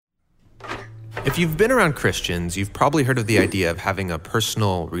If you've been around Christians, you've probably heard of the idea of having a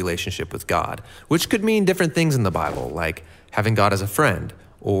personal relationship with God, which could mean different things in the Bible, like having God as a friend,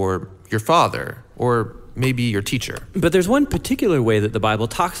 or your father, or maybe your teacher. But there's one particular way that the Bible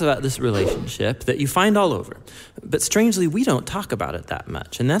talks about this relationship that you find all over. But strangely, we don't talk about it that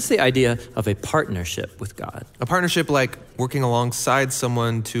much. And that's the idea of a partnership with God. A partnership like working alongside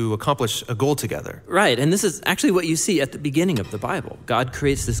someone to accomplish a goal together. Right, and this is actually what you see at the beginning of the Bible. God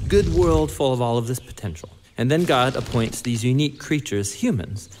creates this good world full of all of this potential. And then God appoints these unique creatures,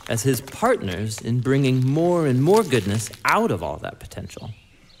 humans, as his partners in bringing more and more goodness out of all that potential.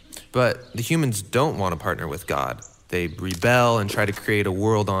 But the humans don't want to partner with God. They rebel and try to create a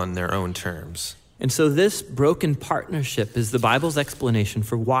world on their own terms. And so this broken partnership is the Bible's explanation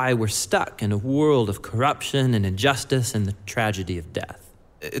for why we're stuck in a world of corruption and injustice and the tragedy of death.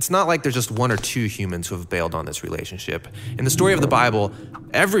 It's not like there's just one or two humans who have bailed on this relationship. In the story of the Bible,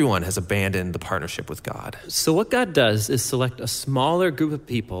 everyone has abandoned the partnership with God. So what God does is select a smaller group of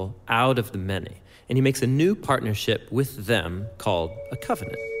people out of the many, and he makes a new partnership with them called a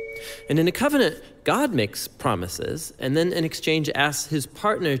covenant. And in a covenant, God makes promises, and then in exchange asks his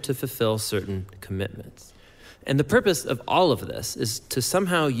partner to fulfill certain commitments. And the purpose of all of this is to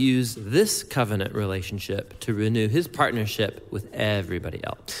somehow use this covenant relationship to renew his partnership with everybody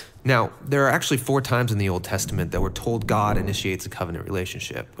else. Now, there are actually 4 times in the Old Testament that we're told God initiates a covenant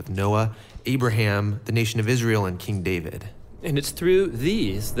relationship with Noah, Abraham, the nation of Israel, and King David. And it's through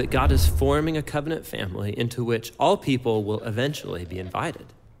these that God is forming a covenant family into which all people will eventually be invited.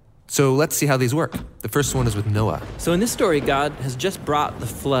 So let's see how these work. The first one is with Noah. So in this story, God has just brought the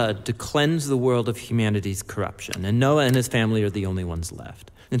flood to cleanse the world of humanity's corruption, and Noah and his family are the only ones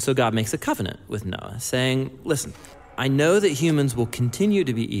left. And so God makes a covenant with Noah, saying, listen, I know that humans will continue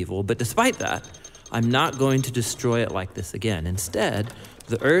to be evil, but despite that, I'm not going to destroy it like this again. Instead,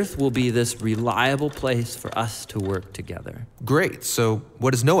 the earth will be this reliable place for us to work together. Great. So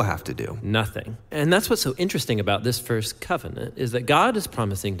what does Noah have to do? Nothing. And that's what's so interesting about this first covenant, is that God is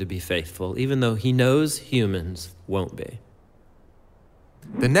promising to be faithful, even though he knows humans won't be.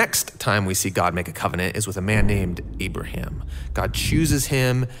 The next time we see God make a covenant is with a man named Abraham. God chooses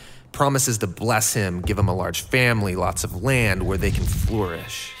him, promises to bless him, give him a large family, lots of land where they can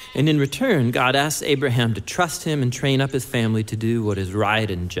flourish. And in return, God asks Abraham to trust him and train up his family to do what is right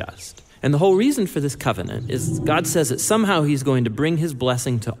and just. And the whole reason for this covenant is God says that somehow he's going to bring his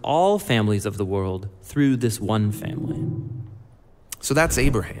blessing to all families of the world through this one family. So that's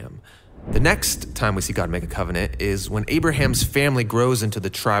Abraham. The next time we see God make a covenant is when Abraham's family grows into the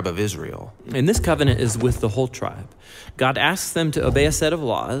tribe of Israel. And this covenant is with the whole tribe. God asks them to obey a set of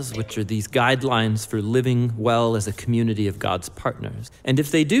laws, which are these guidelines for living well as a community of God's partners. And if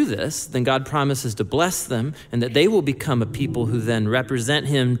they do this, then God promises to bless them and that they will become a people who then represent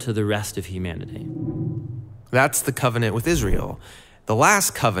him to the rest of humanity. That's the covenant with Israel. The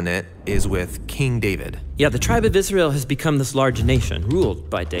last covenant is with King David. Yeah, the tribe of Israel has become this large nation ruled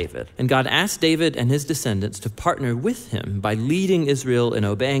by David. And God asked David and his descendants to partner with him by leading Israel in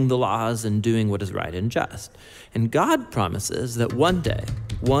obeying the laws and doing what is right and just. And God promises that one day,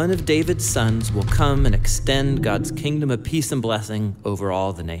 one of David's sons will come and extend God's kingdom of peace and blessing over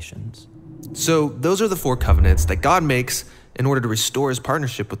all the nations. So those are the 4 covenants that God makes in order to restore his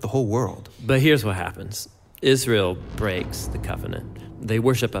partnership with the whole world. But here's what happens. Israel breaks the covenant. They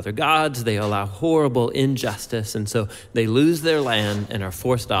worship other gods, they allow horrible injustice, and so they lose their land and are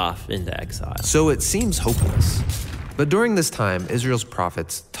forced off into exile. So it seems hopeless. But during this time, Israel's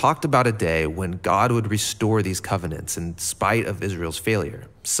prophets talked about a day when God would restore these covenants in spite of Israel's failure,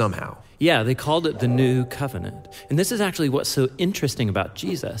 somehow. Yeah, they called it the New Covenant. And this is actually what's so interesting about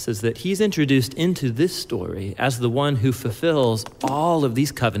Jesus, is that he's introduced into this story as the one who fulfills all of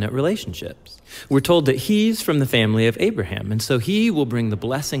these covenant relationships. We're told that he's from the family of Abraham, and so he will bring the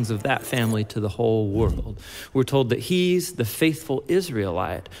blessings of that family to the whole world. We're told that he's the faithful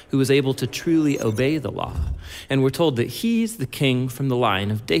Israelite who is able to truly obey the law. And we're told that he's the king from the line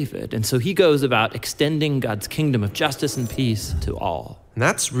of David, and so he goes about extending God's kingdom of justice and peace to all. And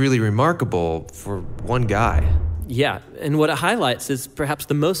that's really remarkable for one guy. Yeah, and what it highlights is perhaps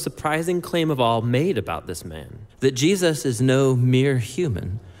the most surprising claim of all made about this man, that Jesus is no mere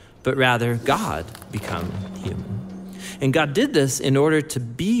human, but rather God become human. And God did this in order to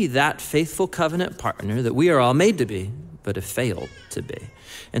be that faithful covenant partner that we are all made to be, but have failed to be.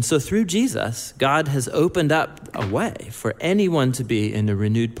 And so through Jesus, God has opened up a way for anyone to be in a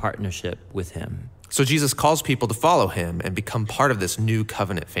renewed partnership with him. So Jesus calls people to follow him and become part of this new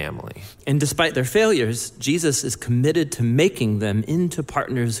covenant family. And despite their failures, Jesus is committed to making them into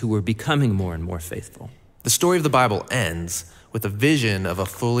partners who are becoming more and more faithful. The story of the Bible ends with a vision of a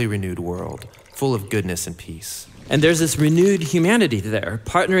fully renewed world, full of goodness and peace. And there's this renewed humanity there,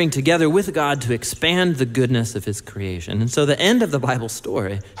 partnering together with God to expand the goodness of his creation. And so the end of the Bible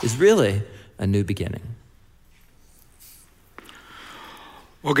story is really a new beginning.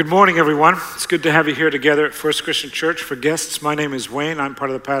 Well, good morning, everyone. It's good to have you here together at First Christian Church. For guests, my name is Wayne. I'm part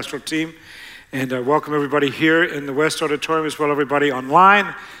of the pastoral team. And I welcome everybody here in the West Auditorium, as well as everybody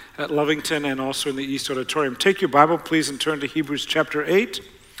online at Lovington and also in the East Auditorium. Take your Bible, please, and turn to Hebrews chapter 8.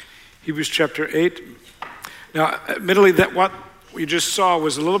 Hebrews chapter 8. Now, admittedly, that what we just saw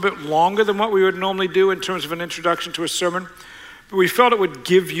was a little bit longer than what we would normally do in terms of an introduction to a sermon, but we felt it would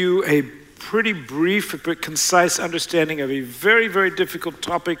give you a pretty brief but concise understanding of a very, very difficult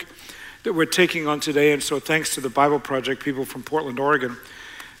topic that we're taking on today. And so thanks to the Bible Project, people from Portland, Oregon,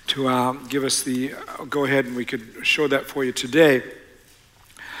 to give us the go-ahead, and we could show that for you today.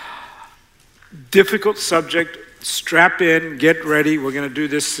 Difficult subject. Strap in, get ready. We're going to do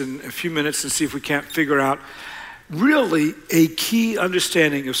this in a few minutes and see if we can't figure out really a key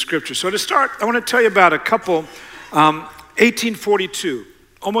understanding of Scripture. So to start, I want to tell you about a couple, 1842,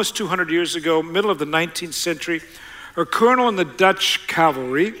 almost 200 years ago, middle of the 19th century, a colonel in the Dutch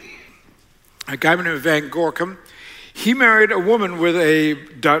cavalry, a guy named Van Gorkum. He married a woman with a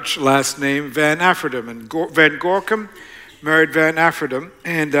Dutch last name, Van Afferdam, and Van Gorkum married Van Afferdam,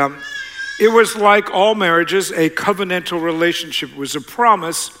 and it was like all marriages, a covenantal relationship. It was a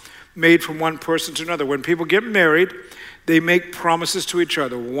promise made from one person to another. When people get married, they make promises to each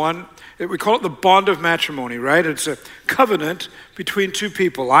other. We call it the bond of matrimony, right? It's a covenant between two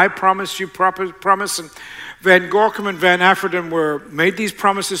people. I promise, you promise. And Van Gorkum and Van Afferdam made these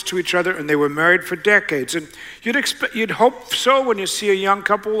promises to each other, and they were married for decades. And you'd hope so when you see a young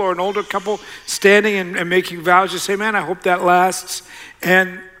couple or an older couple standing and making vows. You say, man, I hope that lasts.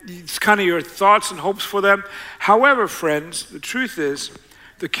 And it's kind of your thoughts and hopes for them. However, friends, the truth is,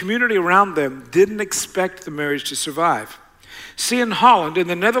 the community around them didn't expect the marriage to survive. See, in Holland, in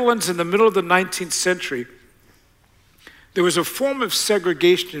the Netherlands, in the middle of the 19th century, there was a form of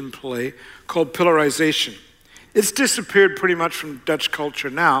segregation in play called pillarization. It's disappeared pretty much from Dutch culture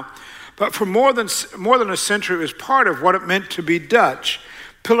now, but for more than a century, it was part of what it meant to be Dutch.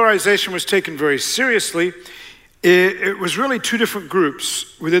 Pillarization was taken very seriously. It was really two different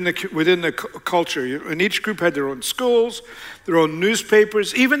groups within the culture, and each group had their own schools, their own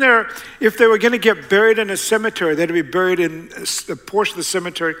newspapers. Even if they were going to get buried in a cemetery, they had to be buried in a portion of the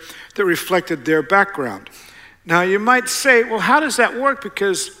cemetery that reflected their background. Now, you might say, well, how does that work?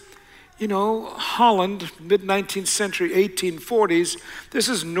 Because, Holland, mid-19th century, 1840s, this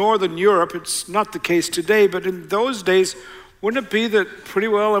is Northern Europe. It's not the case today, but in those days, wouldn't it be that pretty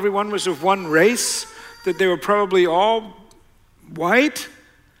well everyone was of one race? That they were probably all white?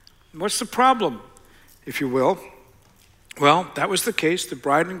 What's the problem, if you will? Well, that was the case. The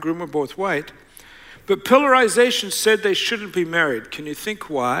bride and groom were both white. But pillarization said they shouldn't be married. Can you think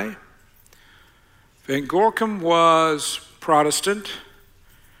why? Van Gorkum was Protestant.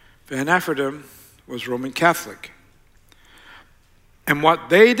 Van Afferdam was Roman Catholic. And what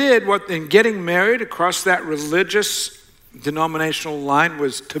they did, in getting married across that religious denominational line,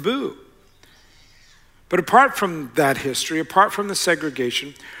 was taboo. But apart from that history, apart from the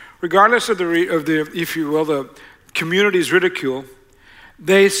segregation, regardless of the if you will, the community's ridicule,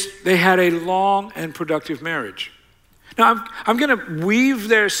 they had a long and productive marriage. Now, I'm going to weave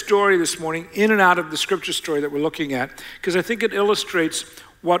their story this morning in and out of the Scripture story that we're looking at, because I think it illustrates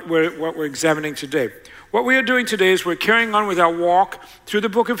what we're examining today. What we are doing today is we're carrying on with our walk through the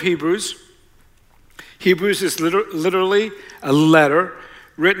book of Hebrews. Hebrews is literally a letter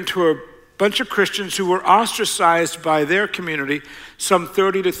written to a bunch of Christians who were ostracized by their community some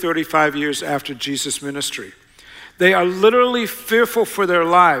 30 to 35 years after Jesus' ministry. They are literally fearful for their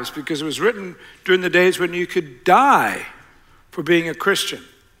lives because it was written during the days when you could die for being a Christian.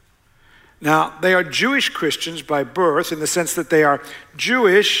 Now, they are Jewish Christians by birth in the sense that they are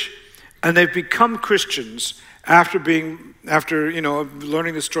Jewish and they've become Christians after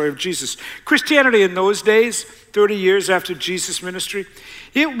learning the story of Jesus. Christianity in those days, 30 years after Jesus' ministry,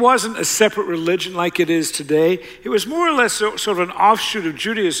 it wasn't a separate religion like it is today. It was more or less sort of an offshoot of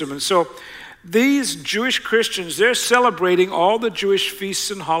Judaism. And so these Jewish Christians, they're celebrating all the Jewish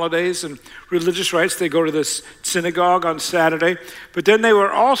feasts and holidays and religious rites. They go to the synagogue on Saturday. But then they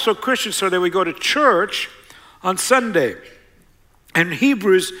were also Christians, so they would go to church on Sunday. And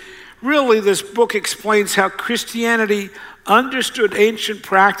Hebrews, really, this book explains how Christianity understood ancient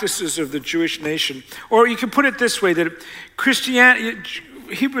practices of the Jewish nation. Or you can put it this way, that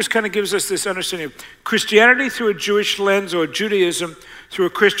Hebrews kind of gives us this understanding of Christianity through a Jewish lens or Judaism through a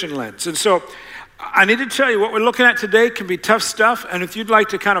Christian lens. And so I need to tell you, what we're looking at today can be tough stuff, and if you'd like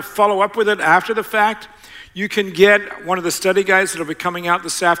to kind of follow up with it after the fact, you can get one of the study guides that will be coming out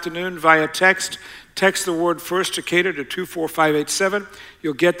this afternoon via text. Text the word FIRST to Cater to 24587.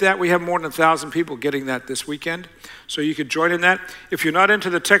 You'll get that. We have more than 1,000 people getting that this weekend, so you could join in that. If you're not into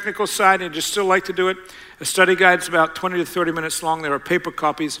the technical side and you just still like to do it, a study guide's about 20 to 30 minutes long. There are paper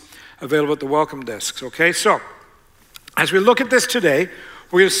copies available at the welcome desks, okay? So, as we look at this today,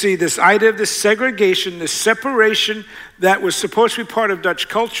 we're going to see this idea of this segregation, this separation that was supposed to be part of Dutch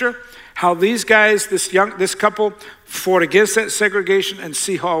culture, how these guys, this couple, fought against that segregation, and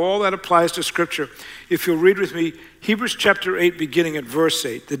see how all that applies to Scripture. If you'll read with me, Hebrews chapter 8, beginning at verse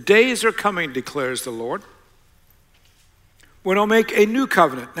 8. The days are coming, declares the Lord, when I'll make a new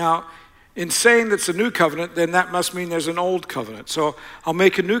covenant. Now, in saying that's a new covenant, then that must mean there's an old covenant. So I'll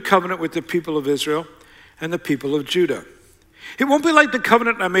make a new covenant with the people of Israel and the people of Judah. It won't be like the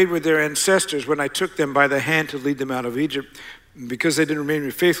covenant I made with their ancestors when I took them by the hand to lead them out of Egypt. Because they didn't remain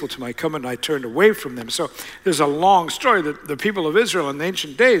faithful to my covenant, I turned away from them. So there's a long story that the people of Israel in the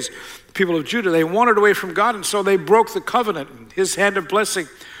ancient days, the people of Judah, they wandered away from God, and so they broke the covenant. His hand of blessing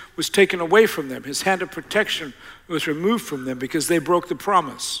was taken away from them. His hand of protection was removed from them because they broke the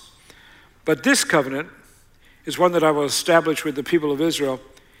promise. But this covenant is one that I will establish with the people of Israel.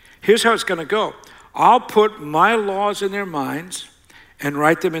 Here's how it's going to go. I'll put my laws in their minds and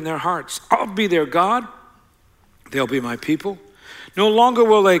write them in their hearts. I'll be their God. They'll be my people. No longer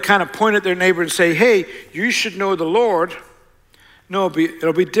will they kind of point at their neighbor and say, hey, you should know the Lord. No,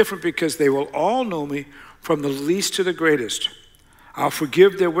 it'll be different because they will all know me from the least to the greatest. I'll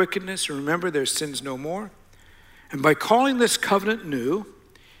forgive their wickedness and remember their sins no more. And by calling this covenant new,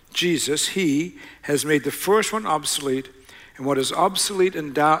 Jesus, he has made the first one obsolete, and what is obsolete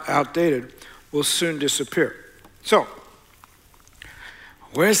and outdated will soon disappear. So,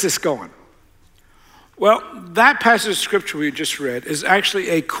 where's this going? Well, that passage of Scripture we just read is actually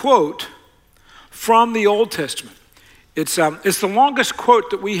a quote from the Old Testament. It's the longest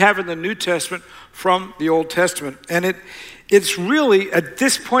quote that we have in the New Testament from the Old Testament. And it's really, at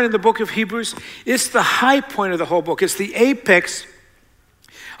this point in the book of Hebrews, it's the high point of the whole book. It's the apex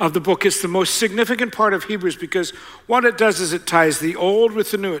of the book. It's the most significant part of Hebrews because what it does is it ties the old with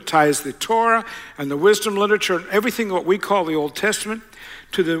the new. It ties the Torah and the wisdom literature and everything what we call the Old Testament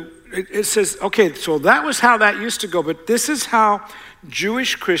to the. It says, okay, so that was how that used to go, but this is how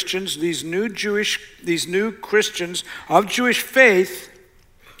Jewish Christians, these new Christians of Jewish faith,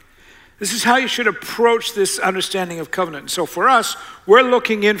 this is how you should approach this understanding of covenant. And so for us, we're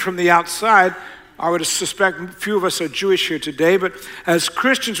looking in from the outside. I would suspect a few of us are Jewish here today, but as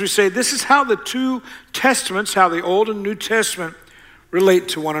Christians, we say this is how the two testaments, how the Old and New Testament relate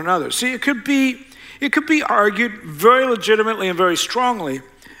to one another. See, it could be argued very legitimately and very strongly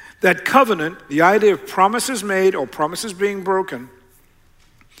that covenant, the idea of promises made or promises being broken,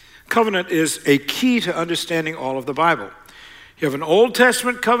 covenant is a key to understanding all of the Bible. You have an Old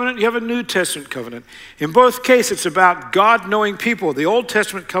Testament covenant, you have a New Testament covenant. In both cases, it's about God knowing people. The Old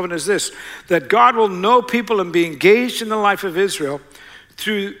Testament covenant is this, that God will know people and be engaged in the life of Israel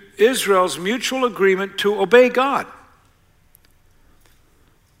through Israel's mutual agreement to obey God.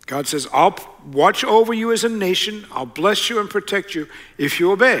 God says, I'll watch over you as a nation. I'll bless you and protect you if you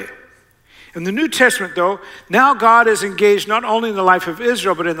obey. In the New Testament, though, now God is engaged not only in the life of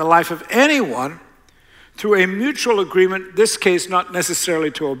Israel, but in the life of anyone through a mutual agreement, this case not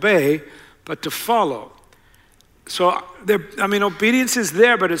necessarily to obey, but to follow. So, obedience is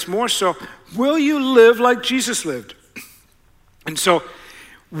there, but it's more so, will you live like Jesus lived? And so,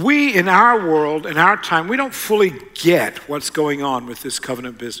 we, in our world, in our time, we don't fully get what's going on with this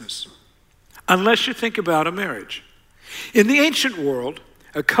covenant business. Unless you think about a marriage. In the ancient world,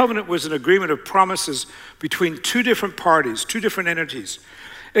 a covenant was an agreement of promises between two different parties, two different entities.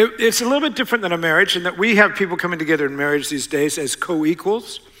 It's a little bit different than a marriage in that we have people coming together in marriage these days as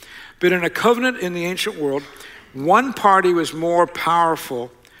co-equals. But in a covenant in the ancient world, one party was more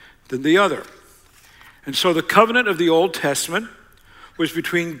powerful than the other. And so the covenant of the Old Testament was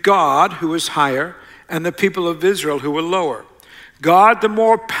between God, who was higher, and the people of Israel, who were lower. God, the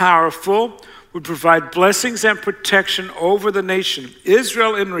more powerful, would provide blessings and protection over the nation.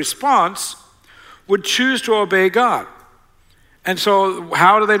 Israel, in response, would choose to obey God. And so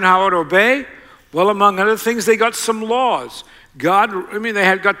how do they know how to obey? Well, among other things, they got some laws. They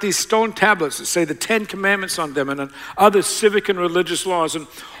had got these stone tablets that say the 10 Commandments on them and other civic and religious laws. And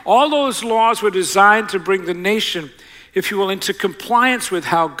all those laws were designed to bring the nation, if you will, into compliance with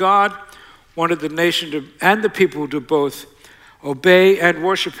how God wanted the nation to, and the people to both obey and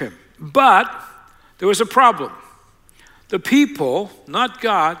worship him. But there was a problem. The people, not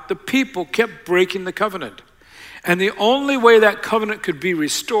God, the people kept breaking the covenant. And the only way that covenant could be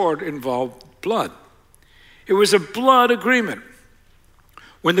restored involved blood. It was a blood agreement.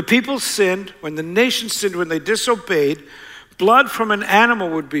 When the people sinned, when the nation sinned, when they disobeyed, blood from an animal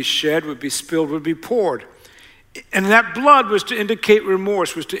would be shed, would be spilled, would be poured. And that blood was to indicate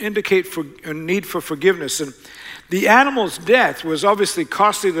remorse, was to indicate a need for forgiveness. And the animal's death was obviously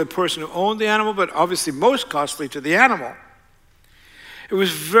costly to the person who owned the animal, but obviously most costly to the animal. It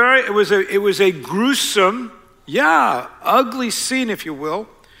was a gruesome, ugly scene, if you will,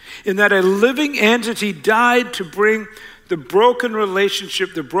 in that a living entity died to bring the broken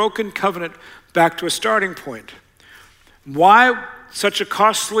relationship, the broken covenant back to a starting point. Why such a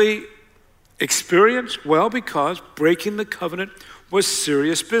costly experience? Well, because breaking the covenant was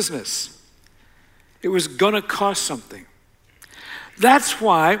serious business. It was going to cost something. That's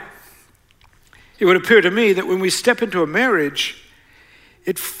why it would appear to me that when we step into a marriage,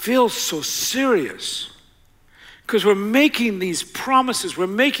 it feels so serious. Because we're making these promises, we're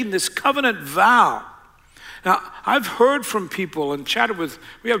making this covenant vow. Now, I've heard from people and chatted with,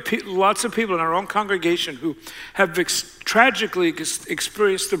 we have lots of people in our own congregation who have tragically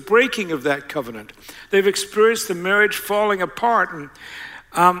experienced the breaking of that covenant. They've experienced the marriage falling apart, and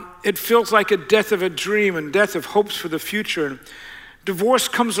it feels like a death of a dream and death of hopes for the future. And divorce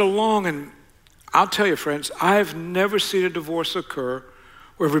comes along, and I'll tell you, friends, I've never seen a divorce occur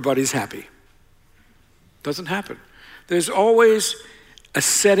where everybody's happy. Doesn't happen. There's always a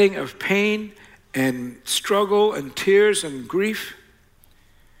setting of pain and struggle and tears and grief.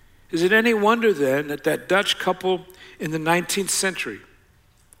 Is it any wonder then that that Dutch couple in the 19th century,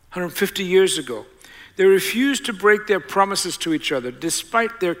 150 years ago, they refused to break their promises to each other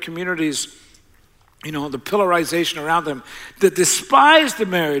despite their communities, the pillarization around them, that despised the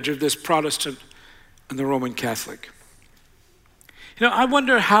marriage of this Protestant and the Roman Catholic. I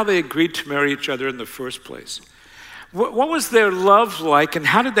wonder how they agreed to marry each other in the first place. What was their love like, and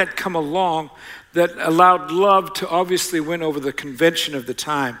how did that come along that allowed love to obviously win over the convention of the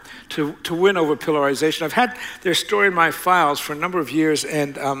time, to win over pillarization? I've had their story in my files for a number of years,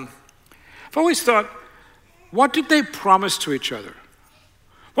 and I've always thought, what did they promise to each other?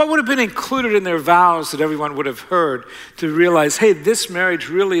 What would have been included in their vows that everyone would have heard to realize, hey, this marriage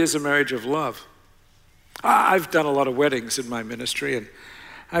really is a marriage of love? I've done a lot of weddings in my ministry, and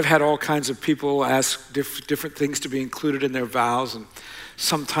I've had all kinds of people ask different things to be included in their vows, and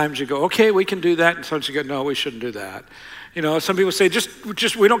sometimes you go, okay, we can do that, and sometimes you go, no, we shouldn't do that. Some people say,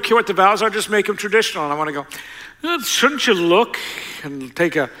 just we don't care what the vows are, just make them traditional. And I want to go, shouldn't you look and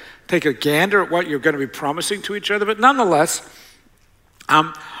take a gander at what you're going to be promising to each other? But nonetheless,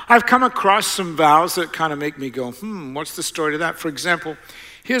 I've come across some vows that kind of make me go, what's the story to that? For example,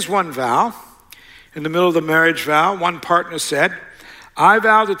 here's one vow. In the middle of the marriage vow, one partner said, I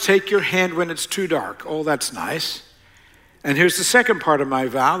vow to take your hand when it's too dark. Oh, that's nice. And here's the second part of my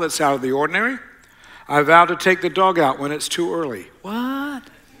vow that's out of the ordinary. I vow to take the dog out when it's too early. What?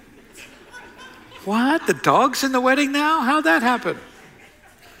 What? The dog's in the wedding now? How'd that happen?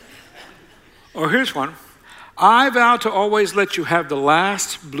 Or here's one. I vow to always let you have the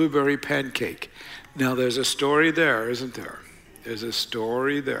last blueberry pancake. Now, there's a story there, isn't there? There's a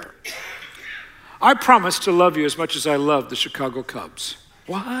story there. I promise to love you as much as I love the Chicago Cubs.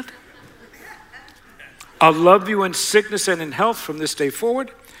 What? I'll love you in sickness and in health from this day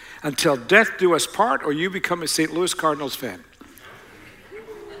forward until death do us part or you become a St. Louis Cardinals fan.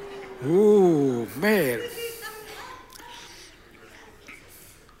 Ooh, man.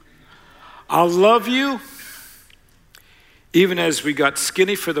 I'll love you even as we got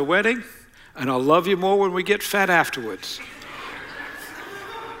skinny for the wedding, and I'll love you more when we get fat afterwards.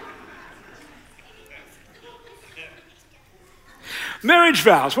 Marriage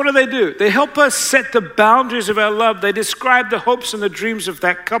vows, what do? They help us set the boundaries of our love. They describe the hopes and the dreams of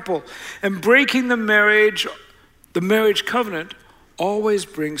that couple. And breaking the marriage covenant, always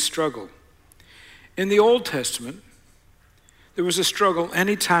brings struggle. In the Old Testament, there was a struggle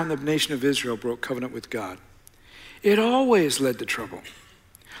any time the nation of Israel broke covenant with God. It always led to trouble.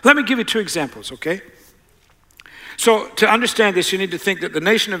 Let me give you two examples, okay? So to understand this, you need to think that the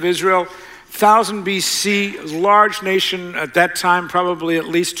nation of Israel, 1000 BC, large nation at that time, probably at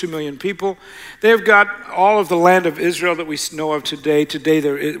least 2 million people. They've got all of the land of Israel that we know of today. Today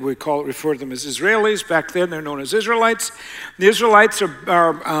we refer to them as Israelis. Back then they're known as Israelites. The Israelites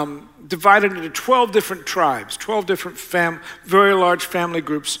are divided into 12 different tribes, 12 different very large family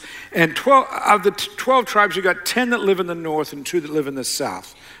groups. And of the 12 tribes, you got 10 that live in the north and 2 that live in the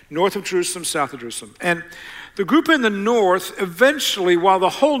south. North of Jerusalem, south of Jerusalem. And the group in the north, eventually, while the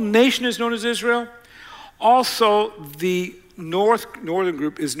whole nation is known as Israel, Also, the northern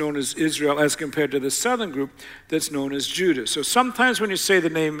group is known as Israel as compared to the southern group that's known as Judah. So sometimes when you say the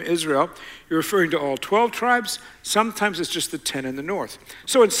name Israel, you're referring to all 12 tribes. Sometimes it's just the 10 in the north.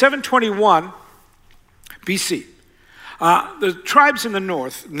 So in 721 BC, the tribes in the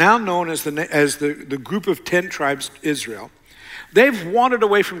north, now known as the group of 10 tribes, Israel, they've wandered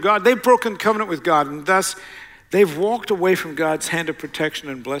away from God. They've broken covenant with God, and thus they've walked away from God's hand of protection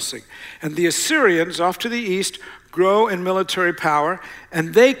and blessing. And the Assyrians, off to the east, grow in military power,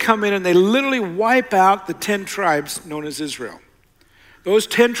 and they come in and they literally wipe out the 10 tribes known as Israel. Those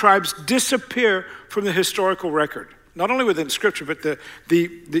 10 tribes disappear from the historical record, not only within Scripture, but the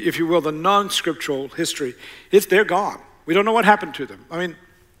if you will, the non-scriptural history. They're gone. We don't know what happened to them. I mean,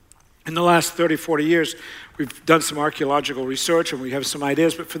 in the last 30, 40 years, we've done some archaeological research and we have some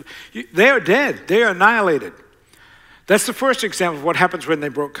ideas, but they are dead. They are annihilated. That's the first example of what happens when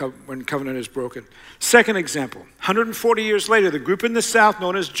when covenant is broken. Second example, 140 years later, the group in the south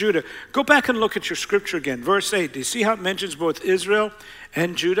known as Judah. Go back and look at your scripture again. Verse 8, do you see how it mentions both Israel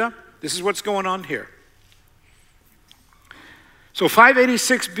and Judah? This is what's going on here. So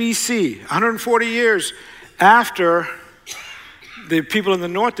 586 BC, 140 years after the people in the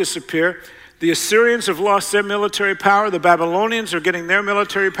north disappear, the Assyrians have lost their military power. The Babylonians are getting their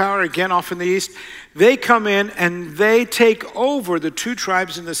military power again off in the east. They come in and they take over the 2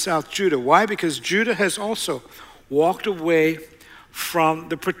 tribes in the south, Judah. Why? Because Judah has also walked away from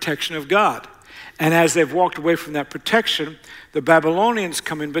the protection of God. And as they've walked away from that protection, the Babylonians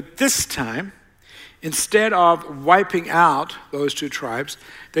come in. But this time, instead of wiping out those 2 tribes,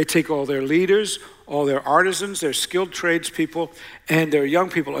 they take all their leaders, all their artisans, their skilled tradespeople, and their young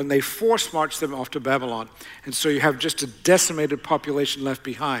people, and they force march them off to Babylon. And so you have just a decimated population left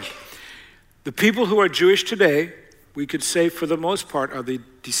behind. The people who are Jewish today, we could say for the most part, are the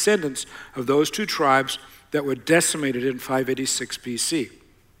descendants of those 2 tribes that were decimated in 586 BC.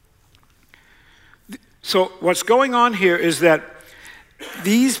 So what's going on here is that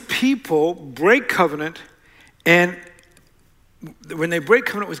these people break covenant, and when they break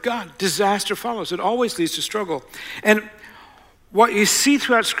covenant with God, disaster follows. It always leads to struggle. And what you see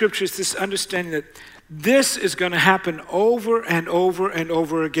throughout Scripture is this understanding that this is going to happen over and over and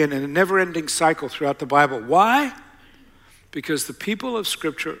over again in a never-ending cycle throughout the Bible. Why? Because the people of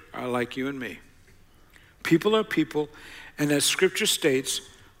Scripture are like you and me. People are people, and as Scripture states,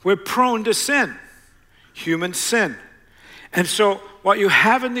 we're prone to sin, human sin. And so what you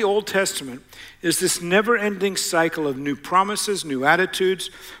have in the Old Testament is this never-ending cycle of new promises, new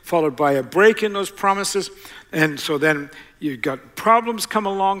attitudes, followed by a break in those promises. And so then you've got problems come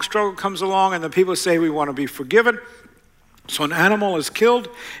along, struggle comes along, and the people say we want to be forgiven. So an animal is killed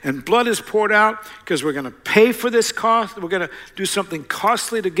and blood is poured out because we're going to pay for this cost. We're going to do something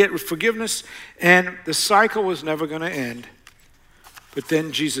costly to get forgiveness. And the cycle was never going to end. But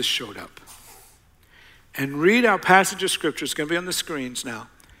then Jesus showed up. And read our passage of Scripture. It's going to be on the screens now.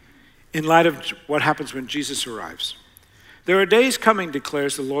 In light of what happens when Jesus arrives. There are days coming,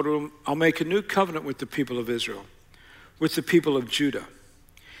 declares the Lord, I'll make a new covenant with the people of Israel, with the people of Judah.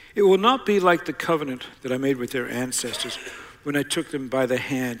 It will not be like the covenant that I made with their ancestors when I took them by the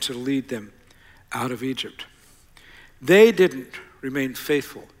hand to lead them out of Egypt. They didn't remain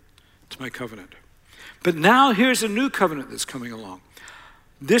faithful to my covenant. But now here's a new covenant that's coming along.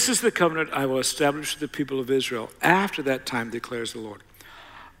 This is the covenant I will establish with the people of Israel after that time, declares the Lord.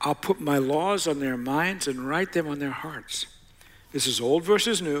 I'll put my laws on their minds and write them on their hearts. This is old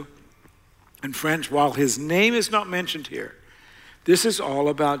versus new. And friends, while his name is not mentioned here, this is all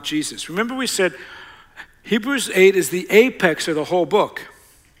about Jesus. Remember we said Hebrews 8 is the apex of the whole book.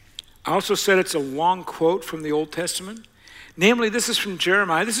 I also said it's a long quote from the Old Testament. Namely, this is from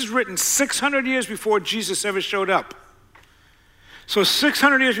Jeremiah. This is written 600 years before Jesus ever showed up. So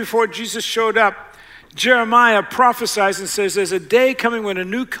 600 years before Jesus showed up, Jeremiah prophesies and says there's a day coming when a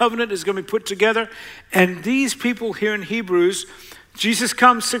new covenant is going to be put together. And these people here in Hebrews, Jesus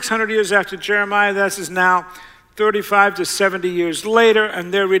comes 600 years after Jeremiah. This is now 35 to 70 years later.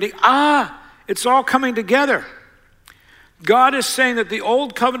 And they're reading, it's all coming together. God is saying that the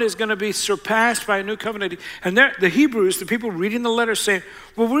old covenant is going to be surpassed by a new covenant. And the Hebrews, the people reading the letter, saying,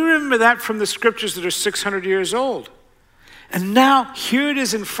 well, we remember that from the scriptures that are 600 years old. And now here it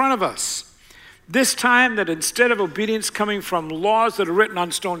is in front of us. This time that instead of obedience coming from laws that are written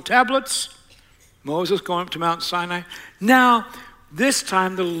on stone tablets, Moses going up to Mount Sinai, now this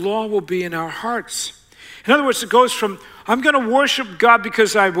time the law will be in our hearts. In other words, it goes from, I'm going to worship God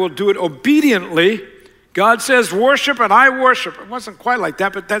because I will do it obediently. God says worship and I worship. It wasn't quite like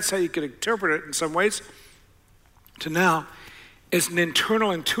that, but that's how you could interpret it in some ways. To now, it's an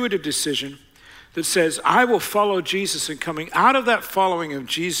internal intuitive decision that says, I will follow Jesus, and coming out of that following of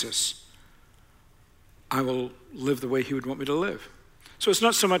Jesus, I will live the way he would want me to live. So it's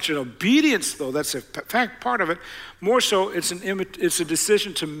not so much an obedience, though, that's a fact part of it. More so, it's a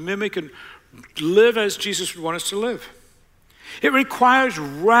decision to mimic and live as Jesus would want us to live. It requires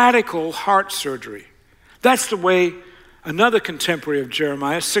radical heart surgery. That's the way another contemporary of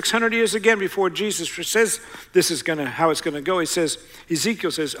Jeremiah, 600 years again before Jesus, says this is how it's going to go. He says,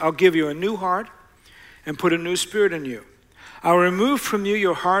 Ezekiel says, I'll give you a new heart and put a new spirit in you. I'll remove from you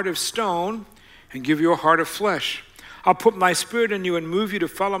your heart of stone and give you a heart of flesh. I'll put my spirit in you and move you to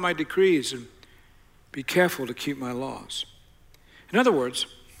follow my decrees and be careful to keep my laws. In other words,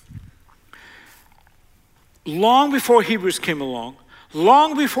 long before Hebrews came along,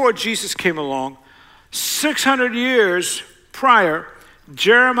 long before Jesus came along, 600 years prior,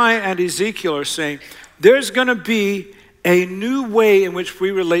 Jeremiah and Ezekiel are saying, there's going to be a new way in which we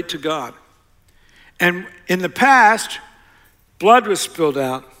relate to God. And in the past, blood was spilled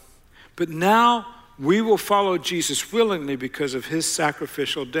out, but now we will follow Jesus willingly because of his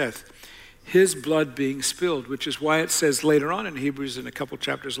sacrificial death, his blood being spilled, which is why it says later on in Hebrews, in a couple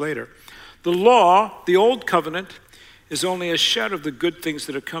chapters later, the law, the old covenant, is only a shadow of the good things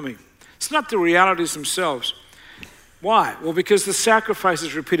that are coming. It's not the realities themselves. Why? Well, because the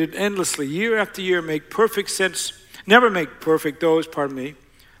sacrifices repeated endlessly, year after year, make perfect sense, never make perfect those, pardon me.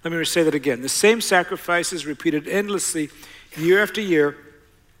 Let me say that again. The same sacrifices repeated endlessly, year after year,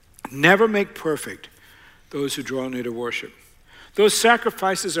 never make perfect those who draw near to worship. Those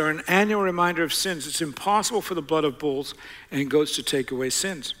sacrifices are an annual reminder of sins. It's impossible for the blood of bulls and goats to take away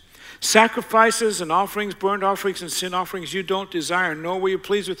sins. Sacrifices and offerings, burnt offerings and sin offerings, you don't desire, nor will you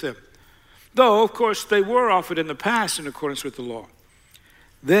please with them. Though, of course, they were offered in the past in accordance with the law.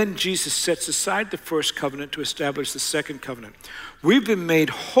 Then Jesus sets aside the first covenant to establish the second covenant. We've been made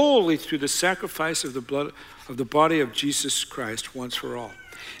holy through the sacrifice of the blood of the body of Jesus Christ once for all.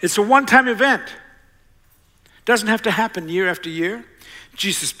 It's a one-time event. It doesn't have to happen year after year.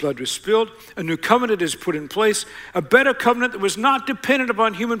 Jesus' blood was spilled. A new covenant is put in place. A better covenant that was not dependent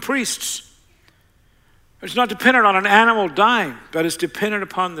upon human priests. It's not dependent on an animal dying, but it's dependent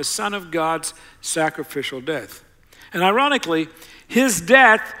upon the Son of God's sacrificial death. And ironically, his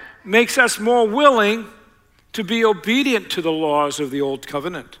death makes us more willing to be obedient to the laws of the old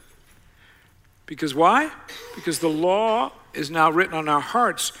covenant. Because why? Because the law is now written on our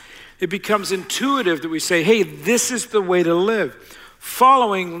hearts. It becomes intuitive that we say, hey, this is the way to live.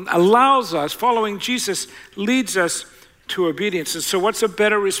 Following Jesus leads us to obedience. And so what's a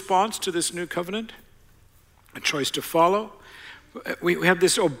better response to this new covenant? A choice to follow. We have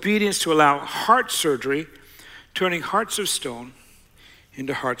this obedience to allow heart surgery, turning hearts of stone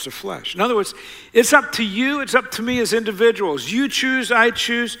into hearts of flesh. In other words, it's up to you, it's up to me as individuals. You choose, I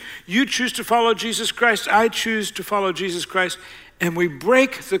choose. You choose to follow Jesus Christ, I choose to follow Jesus Christ. And we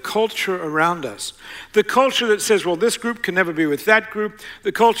break the culture around us. The culture that says, well, this group can never be with that group.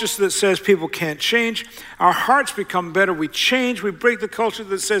 The culture that says people can't change. Our hearts become better. We change. We break the culture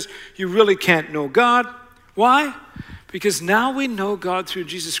that says you really can't know God. Why? Because now we know God through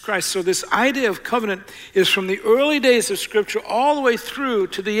Jesus Christ. So this idea of covenant is from the early days of Scripture all the way through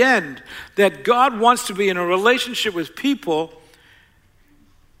to the end, that God wants to be in a relationship with people,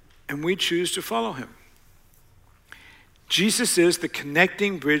 and we choose to follow him. Jesus is the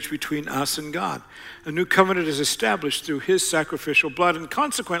connecting bridge between us and God. A new covenant is established through his sacrificial blood, and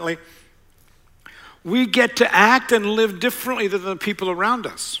consequently, we get to act and live differently than the people around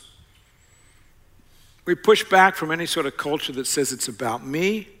us. We push back from any sort of culture that says it's about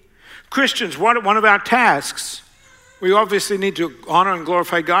me. Christians, one of our tasks, we obviously need to honor and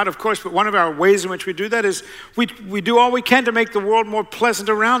glorify God, of course, but one of our ways in which we do that is we do all we can to make the world more pleasant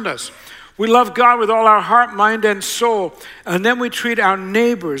around us. We love God with all our heart, mind, and soul, and then we treat our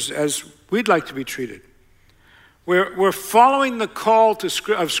neighbors as we'd like to be treated. We're following the call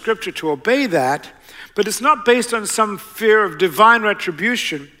of Scripture to obey that, but it's not based on some fear of divine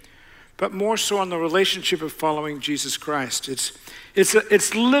retribution, but more so on the relationship of following Jesus Christ.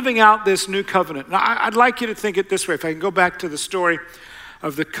 It's living out this new covenant. Now, I'd like you to think it this way. If I can go back to the story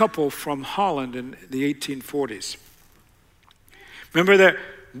of the couple from Holland in the 1840s. Remember that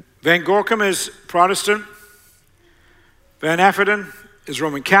Van Gorkum is Protestant, Van Afferden is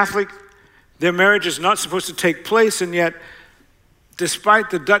Roman Catholic. Their marriage is not supposed to take place, and yet, despite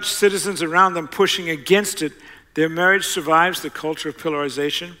the Dutch citizens around them pushing against it, their marriage survives the culture of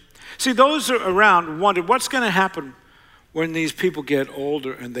pillarization. See, those around wondered what's going to happen when these people get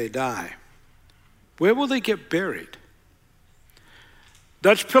older and they die. Where will they get buried?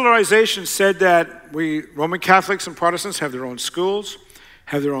 Dutch pillarization said that we Roman Catholics and Protestants have their own schools,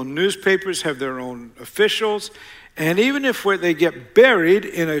 have their own newspapers, have their own officials, and even if they get buried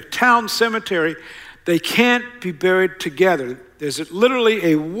in a town cemetery, they can't be buried together. There's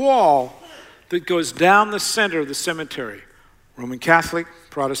literally a wall that goes down the center of the cemetery. Roman Catholic,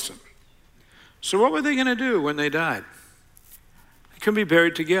 Protestant. So what were they going to do when they died? They couldn't be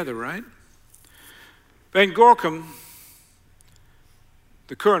buried together, right? Van Gorkum,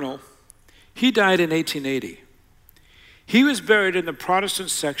 the colonel, he died in 1880. He was buried in the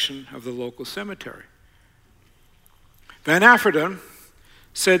Protestant section of the local cemetery. Van Afferden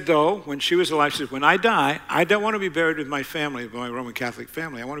said, though, when she was alive, she said, when I die, I don't want to be buried with my family, with my Roman Catholic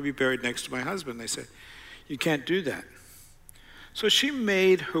family. I want to be buried next to my husband. They said, you can't do that. So she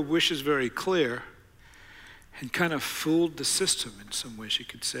made her wishes very clear and kind of fooled the system in some ways, you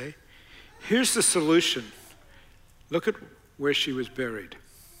could say. Here's the solution. Look at where she was buried.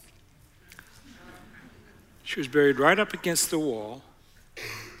 She was buried right up against the wall.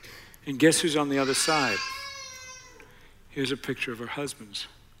 And guess who's on the other side? Here's a picture of her husband's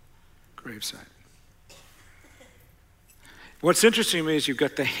gravesite. What's interesting to me is you've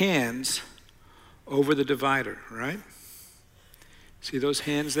got the hands over the divider, right? See those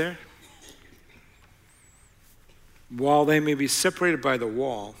hands there? While they may be separated by the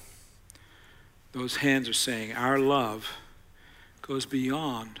wall, those hands are saying our love goes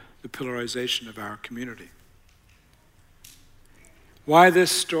beyond the pillarization of our community. Why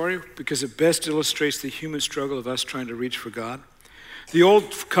this story? Because it best illustrates the human struggle of us trying to reach for God. The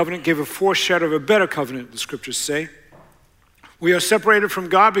old covenant gave a foreshadow of a better covenant, the scriptures say. We are separated from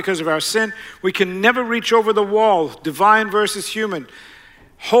God because of our sin. We can never reach over the wall, divine versus human,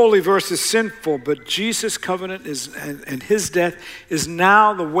 holy versus sinful. But Jesus' covenant and his death is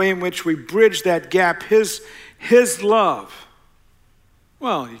now the way in which we bridge that gap. His love.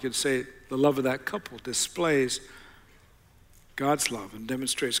 Well, you could say the love of that couple displays God's love and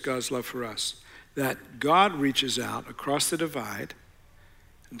demonstrates God's love for us. That God reaches out across the divide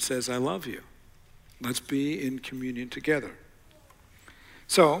and says, I love you. Let's be in communion together.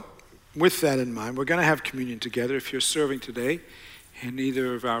 So, with that in mind, we're going to have communion together. If you're serving today in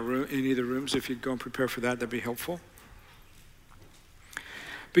either rooms, if you'd go and prepare for that, that'd be helpful.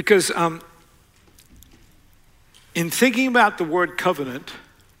 Because in thinking about the word covenant,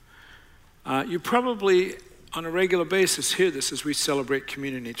 you probably on a regular basis hear this as we celebrate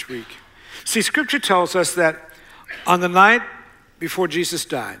communion each week. See, Scripture tells us that on the night before Jesus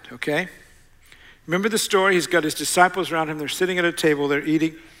died, okay? Remember the story? He's got his disciples around him. They're sitting at a table. They're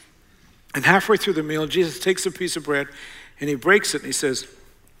eating. And halfway through the meal, Jesus takes a piece of bread and he breaks it and he says,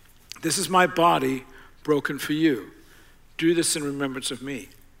 this is my body broken for you. Do this in remembrance of me.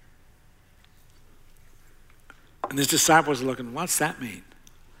 And his disciples are looking, what's that mean?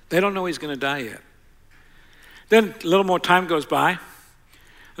 They don't know he's going to die yet. Then a little more time goes by.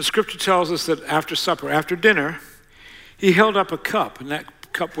 The scripture tells us that after supper, after dinner, he held up a cup, and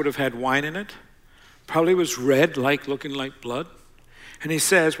that cup would have had wine in it. Probably was red, looking like blood. And he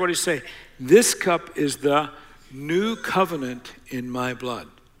says, what did he say? This cup is the new covenant in my blood.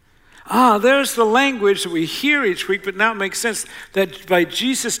 There's the language that we hear each week, but now it makes sense that by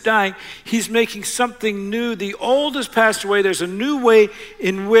Jesus dying, he's making something new. The old has passed away. There's a new way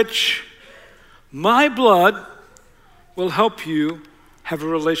in which my blood will help you have a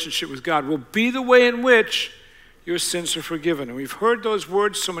relationship with God, will be the way in which your sins are forgiven. And we've heard those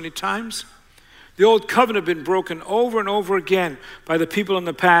words so many times. The old covenant had been broken over and over again by the people in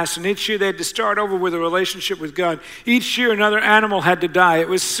the past, and each year they had to start over with a relationship with God. Each year another animal had to die. It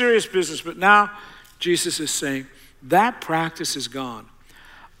was serious business, but now Jesus is saying, that practice is gone.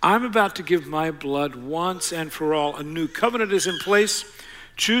 I'm about to give my blood once and for all. A new covenant is in place.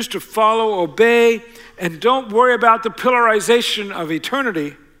 Choose to follow, obey, and don't worry about the pillarization of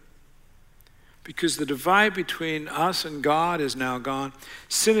eternity, because the divide between us and God is now gone.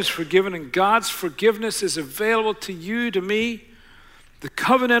 Sin is forgiven, and God's forgiveness is available to you, to me. The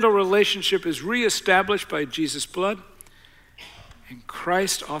covenantal relationship is reestablished by Jesus' blood, and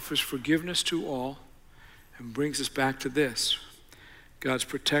Christ offers forgiveness to all and brings us back to this. God's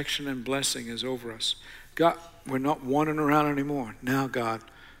protection and blessing is over us. God, we're not wandering around anymore. Now, God,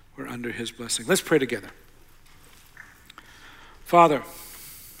 we're under his blessing. Let's pray together. Father,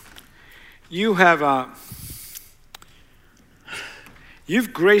 you have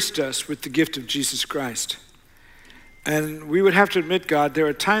you've graced us with the gift of Jesus Christ. And we would have to admit, God, there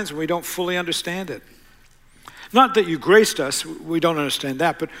are times when we don't fully understand it. Not that you graced us, we don't understand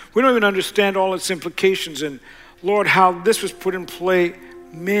that, but we don't even understand all its implications. And Lord, how this was put in play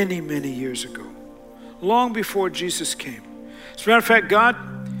many, many years ago, long before Jesus came. As a matter of fact, God,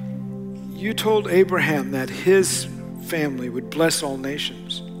 you told Abraham that his family would bless all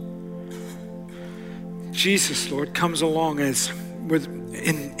nations. Jesus, Lord, comes along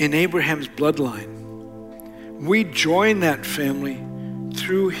in Abraham's bloodline. We join that family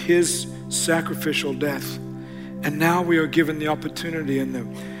through his sacrificial death. And now we are given the opportunity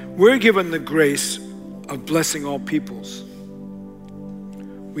we're given the grace of blessing all peoples.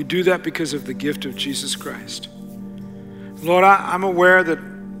 We do that because of the gift of Jesus Christ. Lord, I'm aware that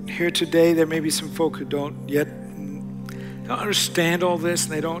here today there may be some folk who don't understand all this,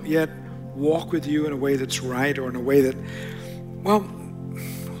 and they don't yet walk with you in a way that's right, or in a way that, well,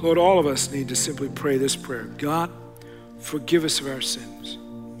 Lord, all of us need to simply pray this prayer. God, forgive us of our sins.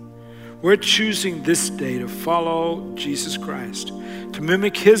 We're choosing this day to follow Jesus Christ, to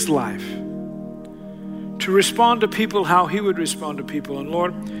mimic his life, to respond to people how he would respond to people. And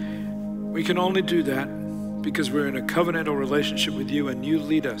Lord, we can only do that because we're in a covenantal relationship with you and you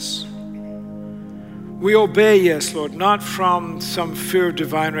lead us. We obey, yes, Lord, not from some fear of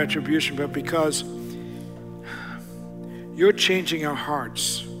divine retribution, but because you're changing our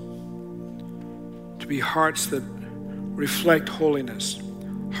hearts to be hearts that reflect holiness,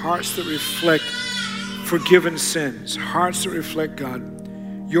 hearts that reflect forgiven sins, hearts that reflect, God,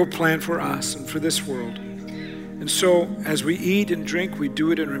 your plan for us and for this world. And so as we eat and drink, we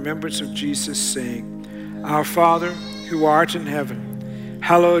do it in remembrance of Jesus, saying, Our Father, who art in heaven,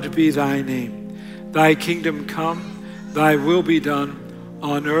 hallowed be thy name. Thy kingdom come, thy will be done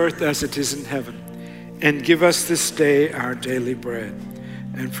on earth as it is in heaven. And give us this day our daily bread,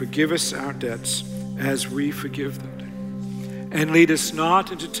 and forgive us our debts as we forgive them. And lead us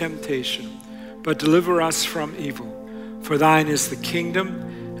not into temptation, but deliver us from evil. For thine is the kingdom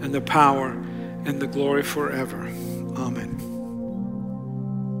and the power and the glory forever. Amen.